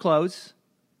get new clothes,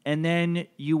 and then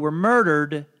you were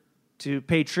murdered to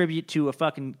pay tribute to a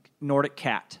fucking Nordic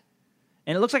cat.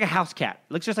 And it looks like a house cat.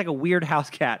 It looks just like a weird house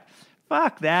cat.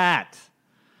 Fuck that.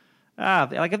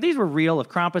 Like, if these were real, if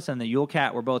Krampus and the Yule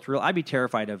Cat were both real, I'd be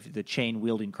terrified of the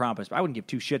chain-wielding Krampus, but I wouldn't give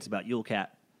two shits about Yule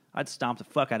Cat. I'd stomp the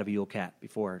fuck out of a Yule Cat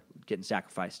before getting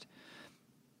sacrificed.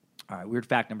 All right, weird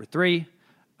fact number 3.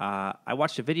 I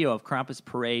watched a video of Krampus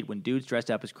parade when dudes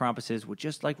dressed up as Krampuses would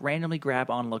just, like, randomly grab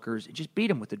onlookers and just beat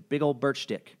them with a big old birch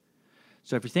stick.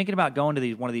 So if you're thinking about going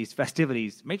to one of these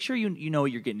festivities, make sure you know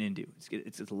what you're getting into.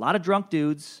 It's a lot of drunk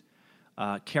dudes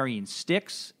carrying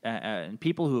sticks and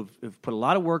people who have put a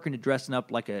lot of work into dressing up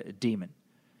like a demon.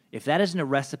 If that isn't a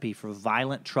recipe for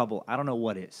violent trouble, I don't know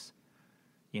what is.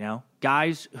 You know,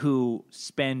 guys who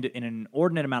spend an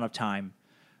inordinate amount of time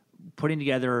putting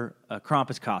together a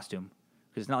Krampus costume,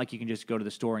 because it's not like you can just go to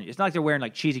the store and it's not like they're wearing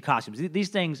like cheesy costumes. These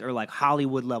things are like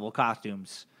Hollywood level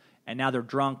costumes, and now they're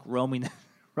drunk roaming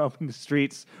the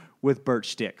streets with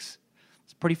birch sticks.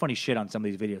 It's pretty funny shit on some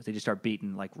of these videos. They just start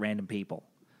beating like random people.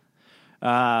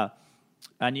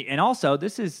 And also,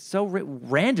 this is so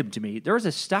random to me. There is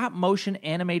a stop-motion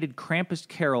animated Krampus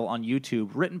carol on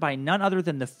YouTube written by none other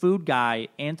than the food guy,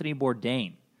 Anthony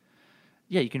Bourdain.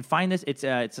 Yeah, you can find this. It's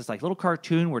this like little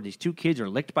cartoon where these two kids are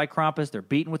licked by Krampus. They're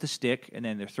beaten with a stick, and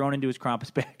then they're thrown into his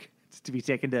Krampus bag to be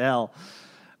taken to hell.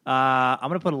 I'm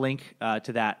going to put a link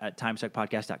to that at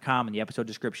timesuckpodcast.com in the episode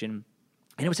description.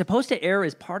 And it was supposed to air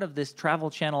as part of this Travel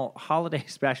Channel holiday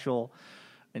special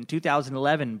in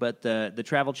 2011, but the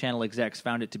Travel Channel execs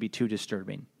found it to be too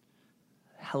disturbing.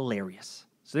 Hilarious.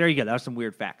 So there you go. That was some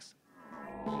weird facts.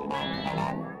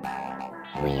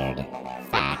 Weird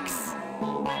facts.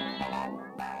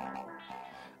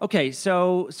 Okay,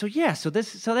 so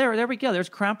there we go. There's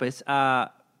Krampus.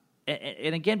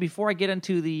 And again, before I get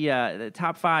into the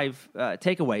top 5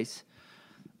 takeaways,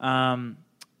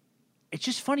 it's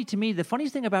just funny to me. The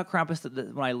funniest thing about Krampus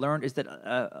that when I learned is that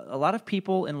a lot of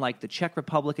people in like the Czech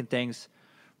Republic and things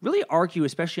really argue,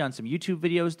 especially on some YouTube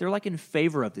videos. They're like in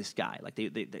favor of this guy. Like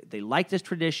they like this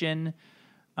tradition.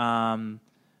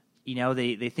 You know,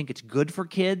 they think it's good for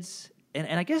kids,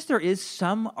 and I guess there is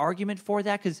some argument for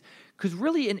that because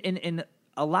really in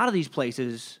a lot of these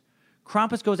places,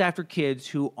 Krampus goes after kids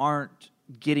who aren't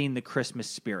getting the Christmas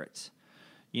spirit.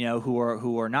 You know,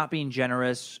 who are not being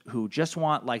generous, who just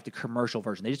want like the commercial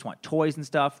version. They just want toys and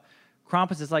stuff.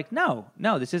 Krampus is like, no,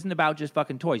 this isn't about just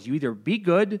fucking toys. You either be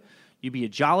good, you be a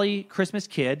jolly Christmas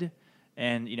kid,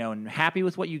 and you know, and happy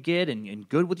with what you get, and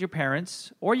good with your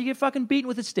parents, or you get fucking beaten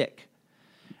with a stick.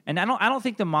 And I don't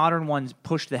think the modern ones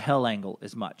push the hell angle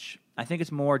as much. I think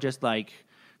it's more just like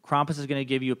Krampus is going to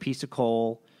give you a piece of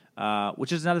coal.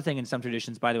 Which is another thing in some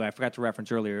traditions, by the way. I forgot to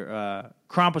reference earlier.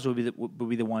 Krampus would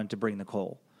be the one to bring the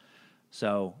coal.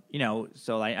 So you know,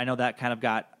 I know that kind of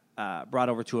got brought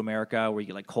over to America, where you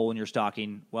get like coal in your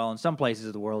stocking. Well, in some places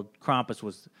of the world, Krampus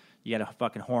was you had a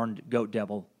fucking horned goat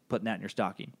devil putting that in your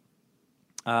stocking.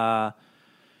 But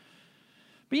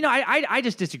you know, I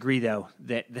just disagree though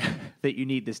that you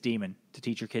need this demon to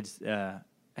teach your kids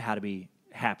how to be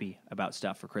happy about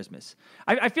stuff for Christmas.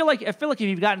 I feel like if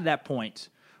you've gotten to that point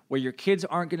where your kids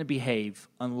aren't going to behave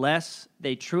unless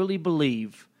they truly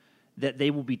believe that they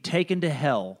will be taken to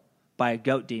hell by a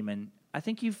goat demon, I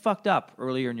think you've fucked up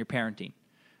earlier in your parenting.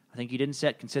 I think you didn't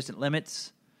set consistent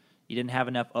limits. You didn't have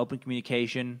enough open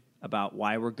communication about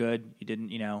why we're good. You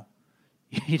didn't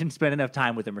you didn't spend enough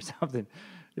time with him or something.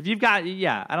 If you've got,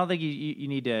 I don't think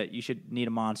you should need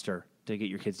a monster to get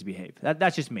your kids to behave.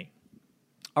 That's just me.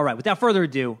 All right, without further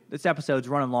ado, this episode's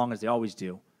running long as they always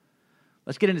do.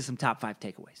 Let's get into some top 5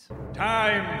 takeaways.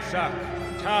 Time Suck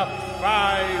Top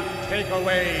 5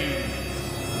 Takeaways.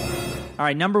 All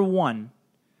right, number 1.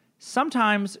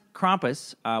 Sometimes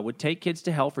Krampus would take kids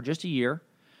to hell for just a year,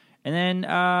 and then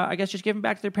I guess just give them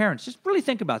back to their parents. Just really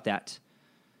think about that.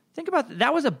 Think about that.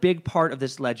 That was a big part of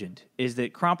this legend, is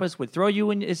that Krampus would throw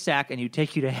you in his sack and he'd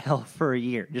take you to hell for a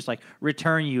year, just like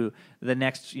return you the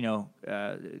next,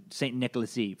 St.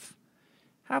 Nicholas Eve.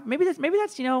 Maybe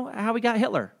that's how we got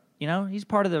Hitler. He's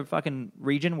part of the fucking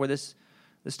region where this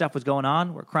stuff was going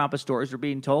on, where Krampus stories were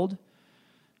being told.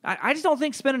 I just don't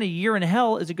think spending a year in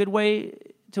hell is a good way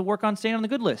to work on staying on the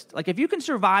good list. Like, if you can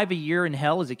survive a year in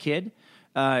hell as a kid,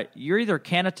 you're either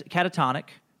catatonic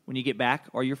when you get back,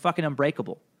 or you're fucking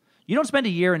unbreakable. You don't spend a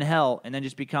year in hell and then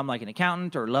just become like an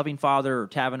accountant or a loving father or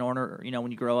tavern owner, or,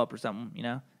 when you grow up or something,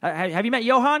 Have you met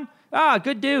Johan?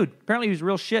 Good dude. Apparently he was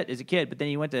real shit as a kid, but then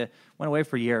he went away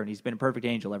for a year and he's been a perfect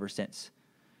angel ever since.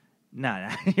 No.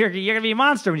 You're going to be a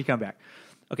monster when you come back.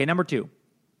 Okay, number 2.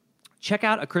 Check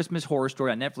out A Christmas Horror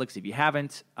Story on Netflix if you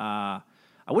haven't. I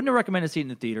wouldn't recommend to see it in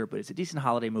the theater, but it's a decent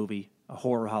holiday movie, a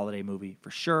horror holiday movie for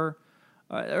sure.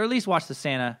 Or at least watch the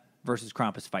Santa versus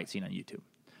Krampus fight scene on YouTube.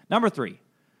 Number 3.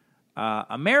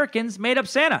 Americans made up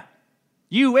Santa.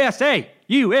 USA!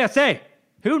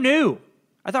 Who knew?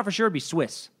 I thought for sure it'd be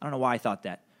Swiss. I don't know why I thought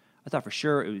that. I thought for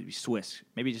sure it would be Swiss.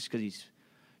 Maybe just because he's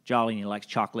jolly and he likes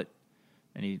chocolate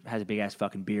and he has a big-ass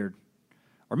fucking beard.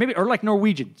 Or like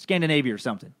Norwegian, Scandinavia or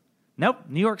something. Nope,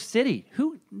 New York City.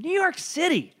 Who? New York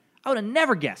City! I would have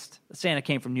never guessed that Santa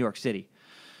came from New York City.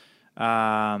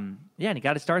 And he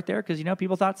got to start there because,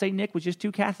 people thought St. Nick was just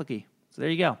too Catholic-y. So there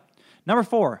you go. Number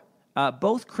 4.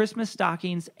 Both Christmas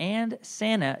stockings and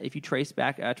Santa, if you trace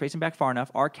them back far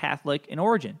enough, are Catholic in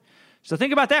origin. So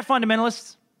think about that,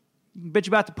 fundamentalists. You can bitch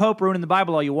about the Pope ruining the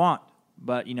Bible all you want,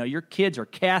 but your kids are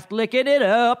Catholicing it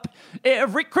up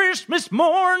every Christmas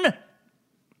morn.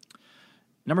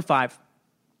 Number 5,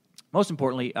 most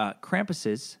importantly,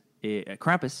 Krampus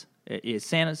is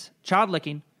Santa's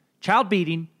child-licking,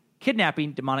 child-beating,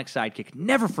 kidnapping, demonic sidekick.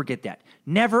 Never forget that.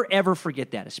 Never, ever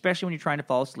forget that, especially when you're trying to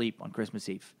fall asleep on Christmas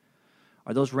Eve.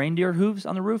 Are those reindeer hooves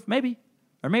on the roof? Maybe.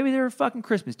 Or maybe they're a fucking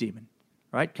Christmas demon,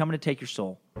 right? Coming to take your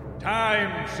soul.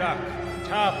 Time Suck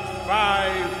Top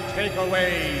 5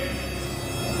 Takeaways.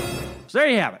 So there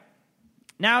you have it.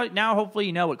 Now hopefully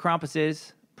you know what Krampus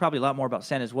is. Probably a lot more about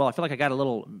Santa as well. I feel like I got a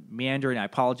little meandering. I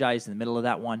apologize in the middle of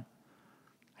that one.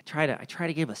 I try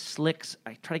to give a slick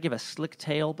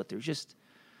tale, but there's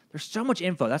so much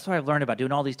info. That's what I've learned about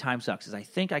doing all these time sucks, is I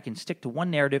think I can stick to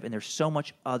one narrative, and there's so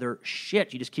much other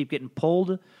shit. You just keep getting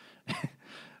pulled.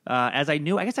 As I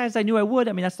knew I would.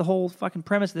 I mean, that's the whole fucking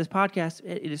premise of this podcast.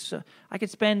 It is. I could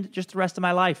spend just the rest of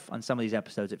my life on some of these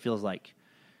episodes, it feels like.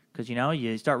 Because,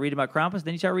 you start reading about Krampus,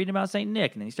 then you start reading about St.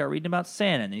 Nick, and then you start reading about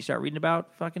Santa, and then you start reading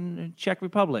about fucking Czech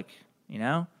Republic,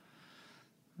 And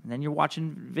then you're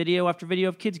watching video after video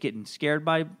of kids getting scared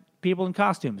by people in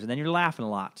costumes, and then you're laughing a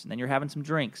lot, and then you're having some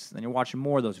drinks, and then you're watching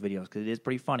more of those videos because it is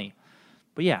pretty funny.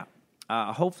 But yeah,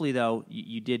 hopefully, though,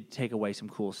 you did take away some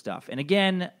cool stuff. And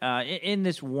again, in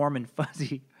this warm and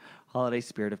fuzzy holiday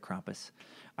spirit of Krampus,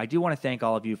 I do want to thank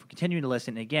all of you for continuing to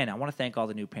listen. And again, I want to thank all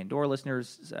the new Pandora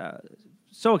listeners.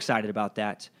 So excited about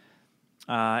that.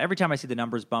 Every time I see the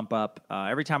numbers bump up,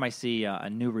 every time I see a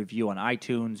new review on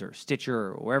iTunes or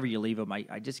Stitcher or wherever you leave them,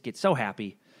 I just get so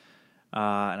happy.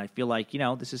 And I feel like,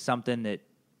 this is something that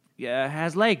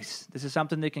has legs. This is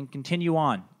something that can continue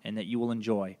on and that you will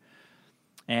enjoy.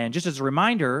 And just as a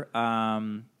reminder,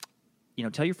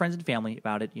 tell your friends and family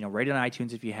about it. Rate it on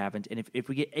iTunes if you haven't. And if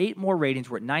we get 8 more ratings,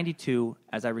 we're at 92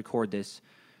 as I record this.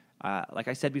 Like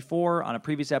I said before on a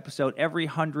previous episode, every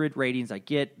 100 ratings I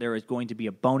get, there is going to be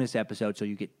a bonus episode, so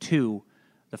you get 2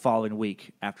 the following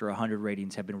week after 100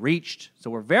 ratings have been reached. So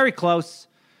we're very close.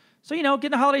 So, get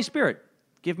in the holiday spirit.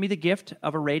 Give me the gift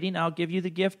of a rating. I'll give you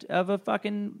the gift of a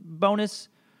fucking bonus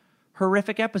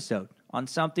horrific episode on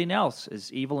something else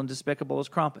as evil and despicable as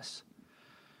Krampus.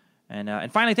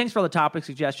 And finally, thanks for all the topic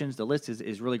suggestions. The list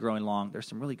is really growing long. There's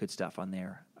some really good stuff on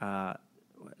there.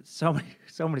 So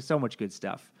much good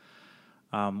stuff.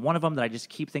 One of them that I just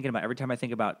keep thinking about every time I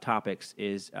think about topics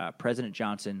is President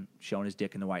Johnson showing his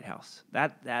dick in the White House.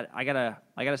 That I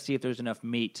gotta see if there's enough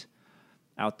meat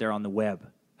out there on the web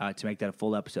to make that a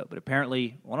full episode. But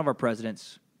apparently, one of our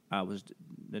presidents was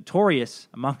notorious,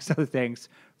 amongst other things,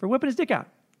 for whipping his dick out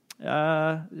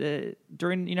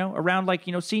during around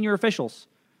senior officials.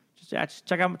 Just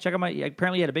check out my.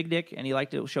 Apparently, he had a big dick and he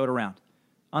liked to show it around.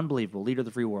 Unbelievable. Leader of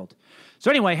the free world. So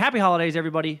anyway, happy holidays,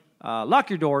 everybody. Lock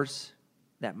your doors.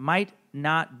 That might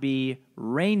not be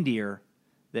reindeer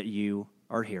that you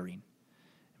are hearing.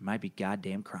 It might be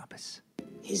goddamn Krampus.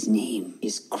 His name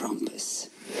is Krampus.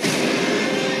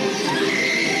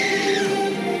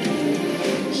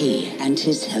 He and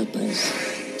his helpers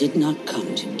did not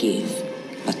come to give,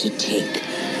 but to take.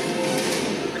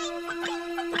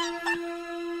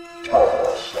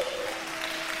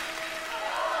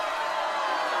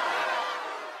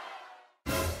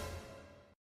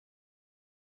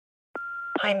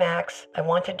 Hi, Max. I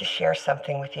wanted to share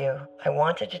something with you. I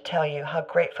wanted to tell you how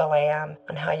grateful I am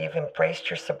and how you've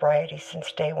embraced your sobriety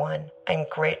since day one. I'm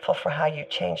grateful for how you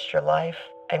changed your life.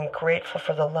 I'm grateful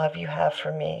for the love you have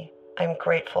for me. I'm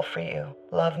grateful for you.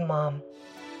 Love, Mom.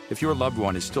 If your loved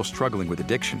one is still struggling with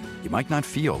addiction, you might not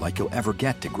feel like you'll ever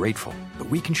get to grateful, but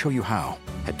we can show you how.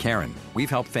 At Caron, we've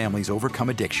helped families overcome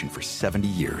addiction for 70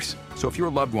 years. So if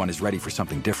your loved one is ready for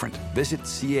something different, visit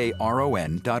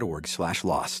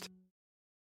caron.org/lost.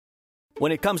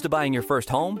 When it comes to buying your first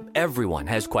home, everyone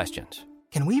has questions.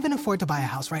 Can we even afford to buy a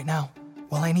house right now?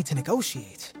 Well, I need to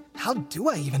negotiate. How do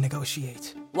I even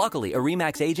negotiate? Luckily, a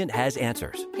RE/MAX agent has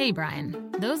answers. Hey,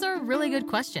 Brian, those are really good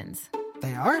questions.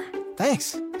 They are?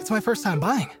 Thanks. It's my first time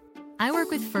buying. I work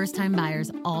with first-time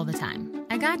buyers all the time.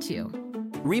 I got you.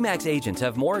 RE/MAX agents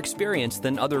have more experience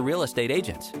than other real estate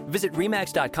agents. Visit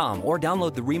RE/MAX.com or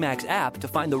download the RE/MAX app to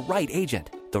find the right agent.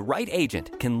 The right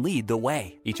agent can lead the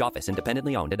way. Each office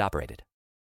independently owned and operated.